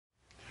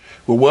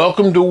Well,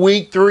 welcome to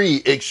week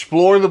 3,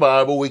 Explore the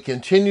Bible. We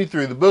continue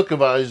through the book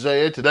of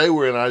Isaiah. Today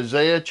we're in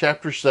Isaiah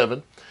chapter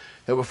 7.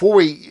 And before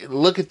we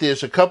look at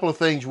this, a couple of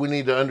things we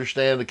need to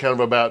understand kind of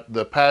about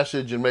the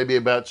passage and maybe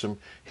about some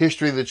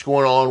history that's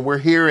going on. We're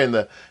here in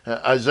the,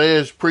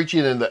 Isaiah's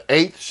preaching in the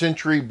 8th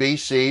century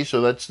BC,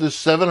 so that's the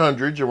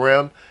 700s,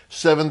 around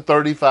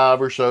 735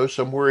 or so,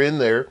 somewhere in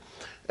there.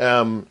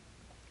 And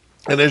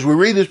as we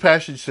read this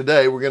passage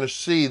today, we're going to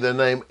see the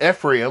name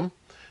Ephraim.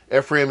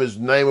 Ephraim is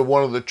the name of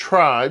one of the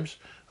tribes,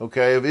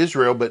 okay, of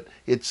Israel, but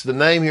it's the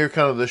name here,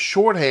 kind of the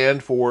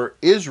shorthand for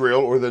Israel,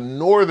 or the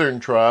northern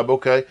tribe,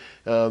 okay.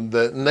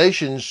 The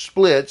nation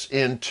splits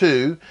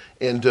into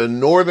a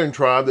northern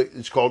tribe that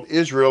is called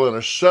Israel, and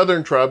a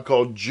southern tribe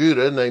called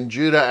Judah, named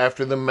Judah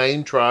after the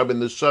main tribe in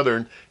the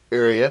southern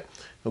area,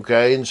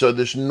 okay. And so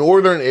this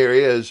northern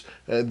area is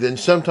then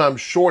sometimes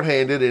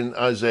shorthanded in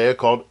Isaiah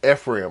called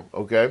Ephraim,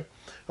 okay.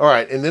 All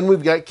right, and then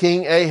we've got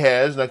King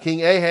Ahaz. Now,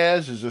 King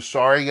Ahaz is a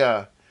sorry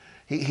guy.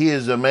 He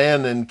is a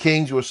man, and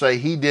kings will say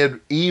he did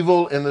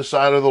evil in the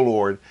sight of the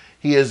Lord.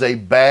 He is a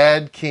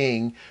bad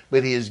king,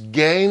 but he is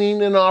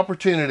gaining an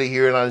opportunity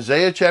here in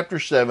Isaiah chapter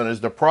 7.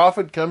 As the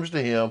prophet comes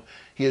to him,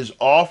 he is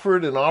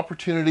offered an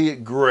opportunity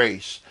at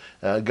grace.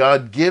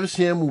 God gives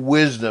him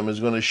wisdom, is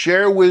going to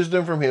share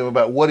wisdom from him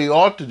about what he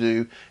ought to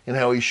do and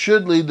how he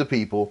should lead the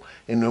people.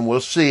 And then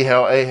we'll see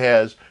how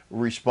Ahaz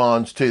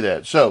responds to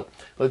that. So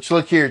let's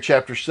look here,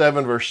 chapter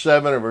 7, verse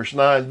 7 and verse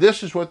 9.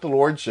 This is what the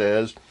Lord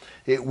says.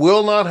 It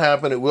will not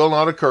happen, it will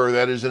not occur.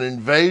 That is, an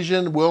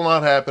invasion will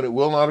not happen, it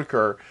will not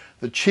occur.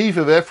 The chief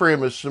of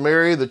Ephraim is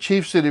Samaria. The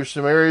chief city of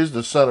Samaria is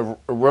the son of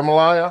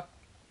Remaliah.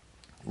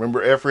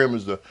 Remember, Ephraim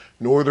is the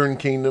northern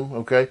kingdom,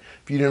 okay?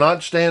 If you do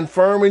not stand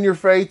firm in your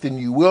faith, then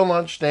you will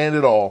not stand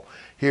at all.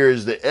 Here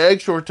is the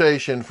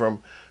exhortation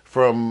from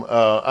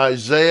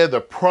Isaiah, the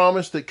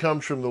promise that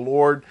comes from the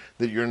Lord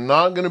that you're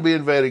not going to be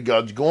invaded.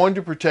 God's going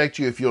to protect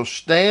you if you'll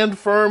stand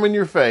firm in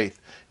your faith.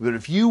 But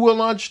if you will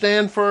not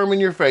stand firm in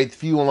your faith,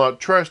 if you will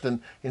not trust,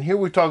 and here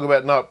we talk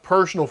about not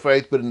personal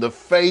faith, but in the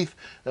faith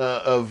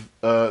of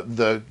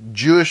the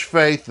Jewish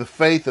faith, the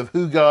faith of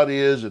who God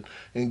is,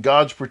 and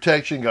God's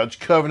protection, God's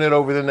covenant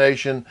over the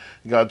nation,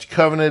 God's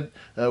covenant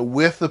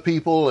with the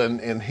people,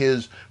 and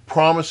his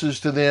promises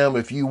to them.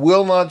 If you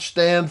will not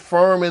stand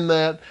firm in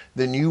that,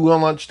 then you will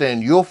not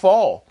stand. You'll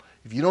fall.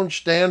 If you don't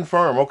stand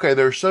firm, okay,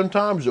 there are some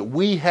times that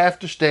we have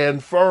to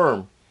stand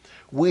firm.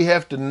 We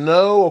have to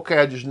know, okay,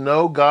 I just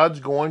know God's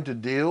going to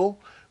deal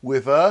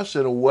with us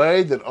in a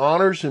way that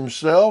honors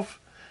himself,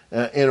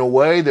 in a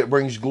way that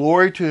brings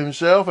glory to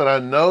himself, and I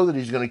know that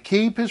he's going to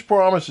keep his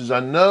promises. I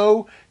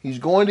know he's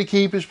going to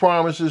keep his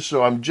promises,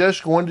 so I'm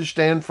just going to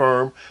stand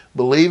firm,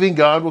 believing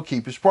God will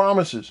keep his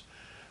promises.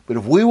 But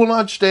if we will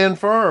not stand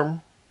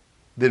firm,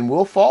 then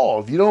we'll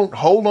fall. If you don't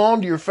hold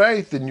on to your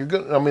faith, then you're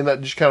going. I mean,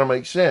 that just kind of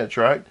makes sense,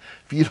 right?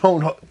 If you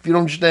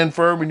don't stand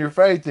firm in your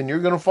faith, then you're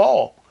going to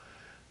fall.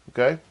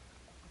 Okay.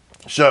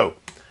 So,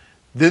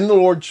 then the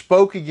Lord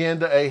spoke again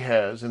to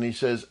Ahaz, and he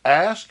says,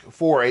 "Ask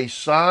for a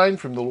sign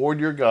from the Lord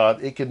your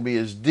God. It can be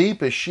as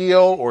deep as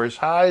Sheol or as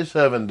high as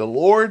heaven." The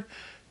Lord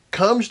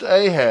comes to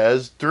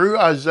Ahaz through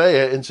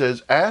Isaiah and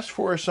says, ask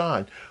for a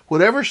sign.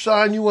 Whatever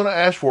sign you want to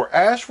ask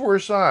for a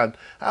sign.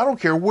 I don't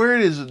care where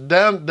it is,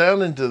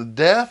 down into the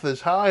depth,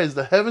 as high as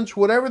the heavens,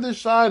 whatever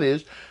this sign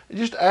is,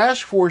 just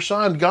ask for a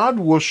sign. God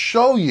will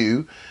show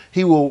you,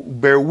 he will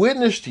bear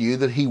witness to you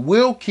that he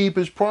will keep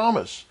his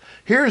promise.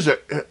 Here's an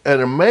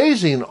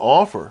amazing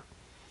offer,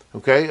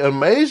 okay? An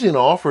amazing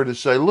offer to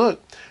say,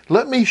 look,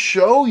 let me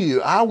show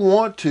you. I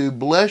want to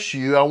bless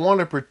you. I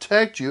want to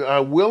protect you.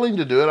 I'm willing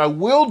to do it. I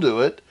will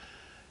do it.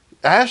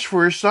 Ask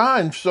for a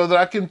sign so that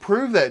I can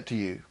prove that to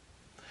you.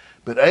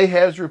 But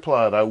Ahaz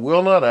replied, I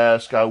will not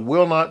ask. I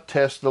will not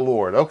test the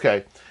Lord.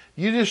 Okay,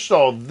 you just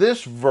saw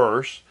this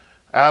verse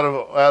out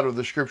of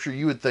the scripture.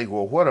 You would think,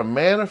 well, what a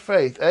man of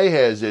faith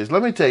Ahaz is.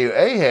 Let me tell you,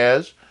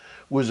 Ahaz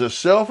was a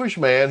selfish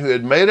man who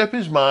had made up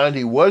his mind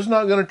he was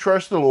not going to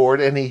trust the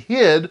Lord, and he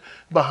hid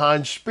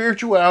behind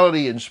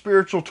spirituality and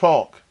spiritual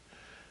talk.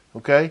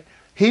 Okay?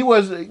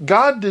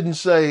 God didn't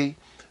say,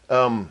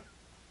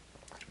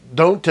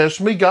 don't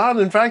test me. God,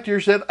 in fact,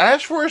 here said,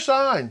 ask for a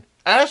sign.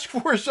 Ask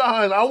for a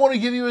sign. I want to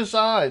give you a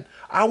sign.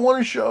 I want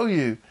to show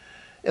you.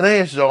 And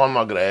Ahaz says, oh, I'm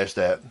not going to ask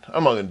that.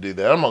 I'm not going to do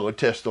that. I'm not going to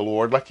test the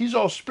Lord. Like he's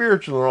all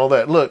spiritual and all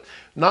that. Look,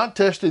 not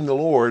testing the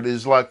Lord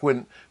is like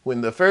when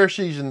the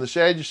Pharisees and the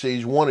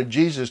Sadducees wanted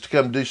Jesus to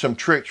come do some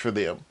tricks for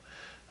them.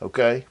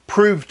 Okay?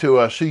 Prove to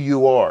us who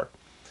you are.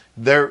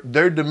 They're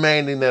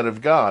demanding that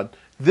of God.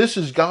 This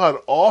is God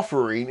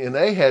offering, and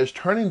Ahaz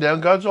turning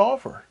down God's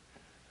offer.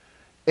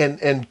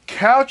 And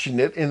couching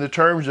it in the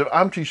terms of,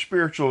 I'm too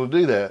spiritual to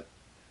do that.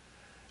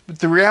 But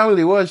the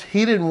reality was,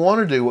 he didn't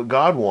want to do what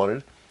God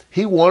wanted.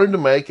 He wanted to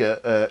make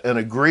an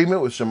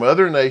agreement with some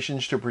other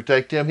nations to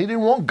protect him. He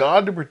didn't want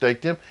God to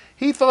protect him.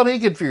 He thought he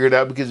could figure it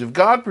out, because if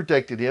God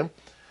protected him,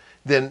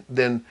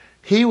 then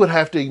he would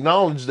have to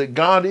acknowledge that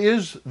God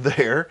is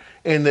there,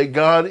 and that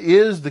God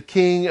is the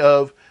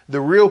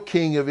real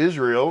king of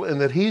Israel, and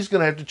that he's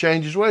going to have to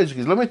change his ways.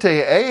 Because let me tell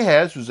you,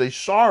 Ahaz was a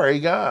sorry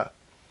guy.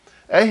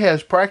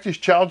 Ahaz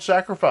practiced child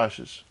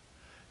sacrifices.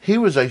 He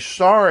was a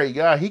sorry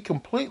guy. He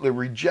completely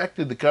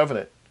rejected the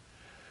covenant.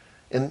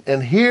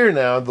 And here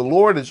now, the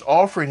Lord is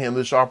offering him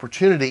this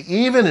opportunity.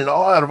 Even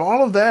out of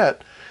all of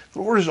that,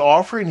 the Lord is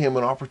offering him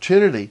an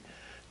opportunity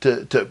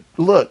to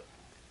look,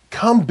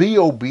 come be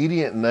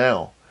obedient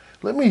now.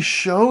 Let me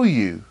show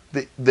you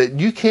that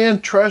you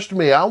can trust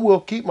me. I will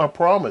keep my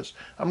promise.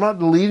 I'm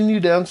not leading you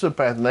down some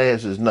path. And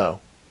Ahaz says,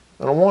 no,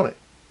 I don't want it.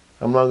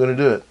 I'm not going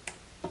to do it.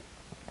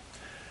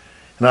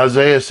 And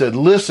Isaiah said,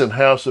 listen,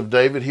 house of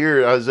David.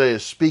 Here Isaiah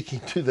is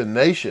speaking to the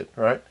nation,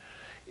 right?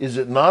 Is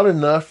it not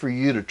enough for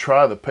you to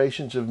try the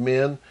patience of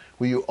men?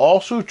 Will you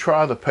also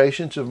try the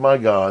patience of my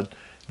God?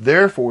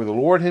 Therefore, the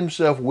Lord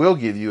himself will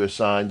give you a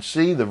sign.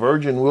 See, the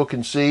virgin will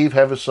conceive,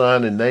 have a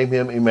son, and name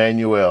him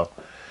Emmanuel.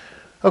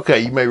 Okay,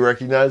 you may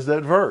recognize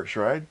that verse,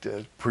 right?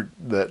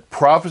 That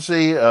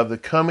prophecy of the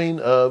coming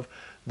of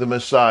the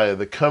Messiah,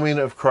 the coming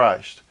of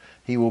Christ.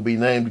 He will be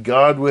named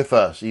God with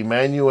us,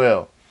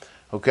 Emmanuel.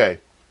 Okay,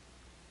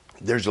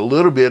 there's a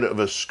little bit of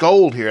a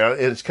scold here,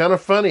 and it's kind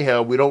of funny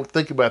how we don't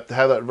think about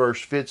how that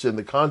verse fits in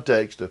the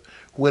context of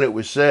when it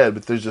was said,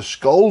 but there's a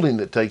scolding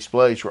that takes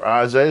place where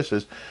Isaiah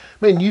says,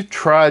 man, you've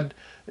tried,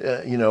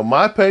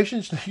 my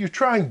patience, you're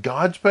trying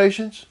God's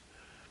patience?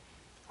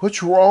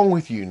 What's wrong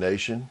with you,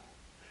 nation?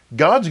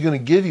 God's going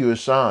to give you a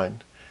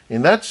sign,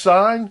 and that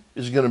sign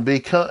is going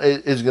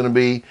to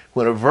be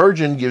when a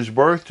virgin gives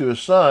birth to a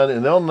son,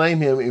 and they'll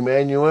name him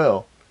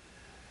Emmanuel.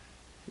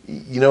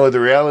 You know what the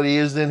reality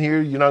is then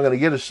here? You're not going to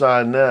get a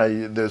sign now.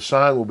 The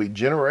sign will be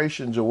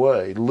generations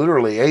away,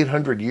 literally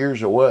 800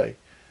 years away.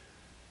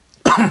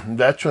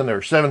 That's when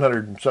they're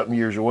 700 and something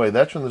years away.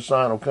 That's when the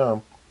sign will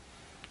come.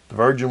 The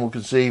virgin will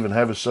conceive and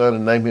have a son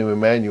and name him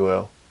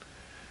Emmanuel.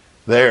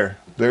 There's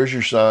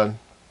your sign.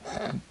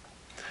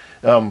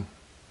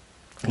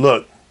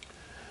 Look,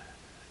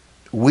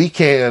 we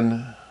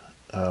can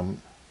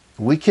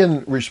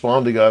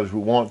respond to God as we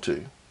want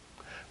to.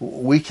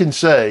 We can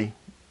say,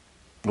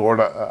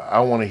 Lord, I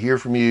want to hear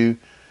from you,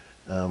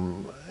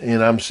 and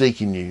I'm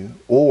seeking you.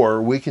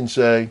 Or we can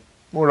say,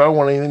 Lord, I don't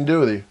want anything to do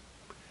with you.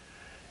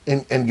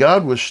 And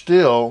God will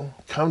still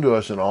come to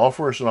us and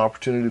offer us an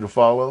opportunity to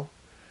follow.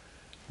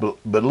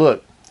 But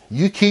look,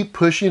 you keep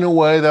pushing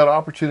away that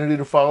opportunity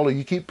to follow.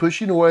 You keep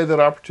pushing away that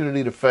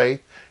opportunity to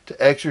faith, to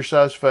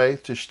exercise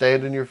faith, to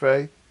stand in your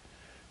faith.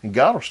 And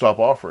God will stop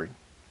offering.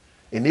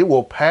 And it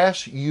will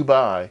pass you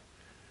by.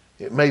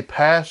 It may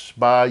pass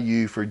by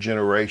you for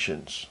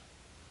generations.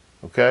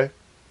 Okay?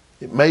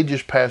 It may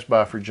just pass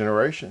by for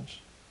generations.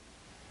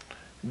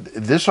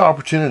 This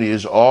opportunity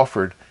is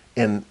offered,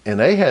 and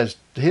Ahaz,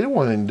 he didn't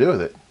want anything to do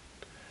with it.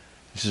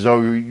 He says,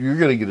 oh, you're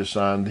going to get a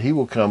sign. He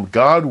will come.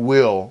 God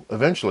will,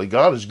 eventually,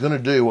 God is going to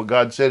do what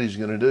God said he's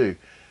going to do.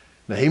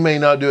 Now, he may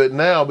not do it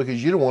now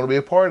because you don't want to be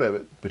a part of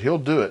it, but he'll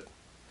do it.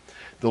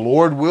 The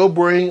Lord will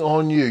bring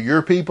on you,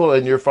 your people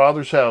and your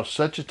father's house,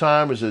 such a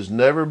time as has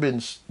never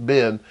been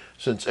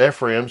since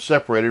Ephraim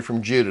separated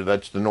from Judah.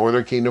 That's the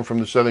northern kingdom from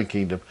the southern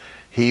kingdom.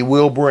 He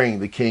will bring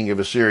the king of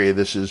Assyria.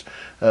 This is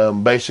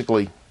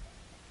basically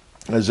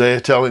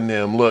Isaiah telling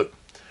them, look,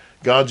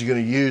 God's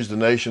going to use the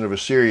nation of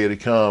Assyria to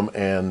come,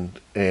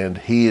 and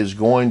he is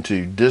going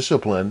to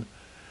discipline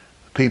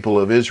the people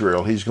of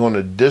Israel. He's going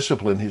to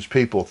discipline his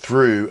people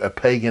through a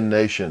pagan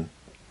nation.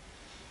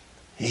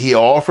 He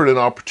offered an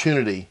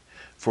opportunity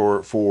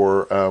for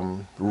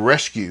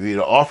rescue. He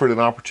offered an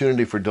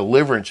opportunity for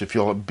deliverance. If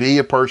you'll be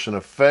a person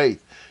of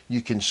faith,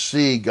 you can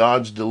see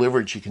God's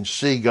deliverance. You can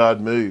see God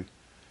move.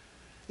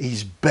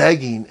 He's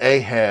begging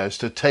Ahaz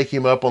to take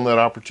him up on that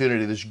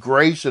opportunity. This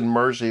grace and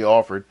mercy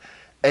offered.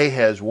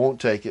 Ahaz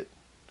won't take it.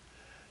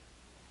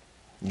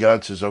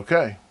 God says,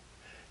 okay,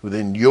 well,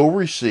 then you'll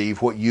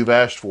receive what you've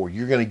asked for.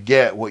 You're going to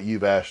get what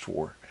you've asked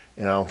for.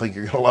 And I don't think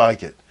you're going to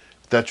like it.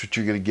 That's what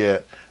you're going to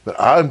get. But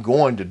I'm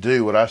going to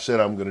do what I said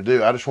I'm going to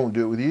do. I just won't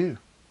do it with you.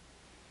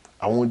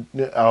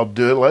 I'll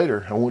do it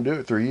later. I won't do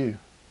it through you.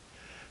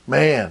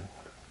 Man,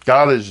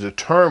 God is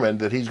determined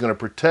that he's going to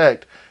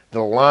protect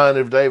the line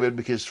of David,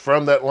 because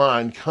from that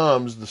line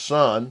comes the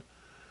son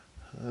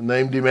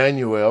named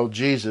Emmanuel,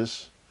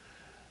 Jesus.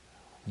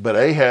 But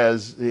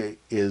Ahaz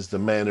is the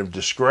man of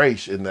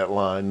disgrace in that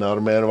line, not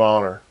a man of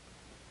honor.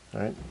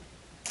 All right.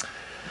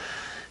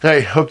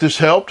 Hey, hope this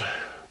helped.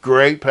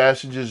 Great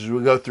passages as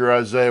we go through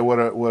Isaiah. What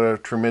a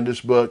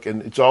tremendous book.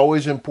 And it's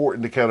always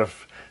important to kind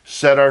of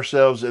set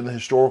ourselves in the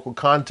historical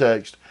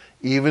context,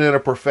 even in a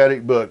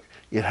prophetic book.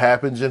 It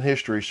happens in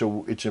history,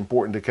 so it's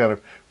important to kind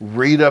of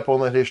read up on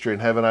that history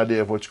and have an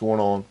idea of what's going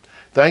on.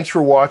 Thanks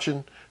for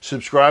watching.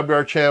 Subscribe to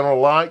our channel,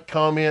 like,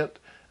 comment,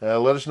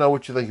 let us know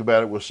what you think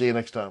about it. We'll see you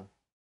next time.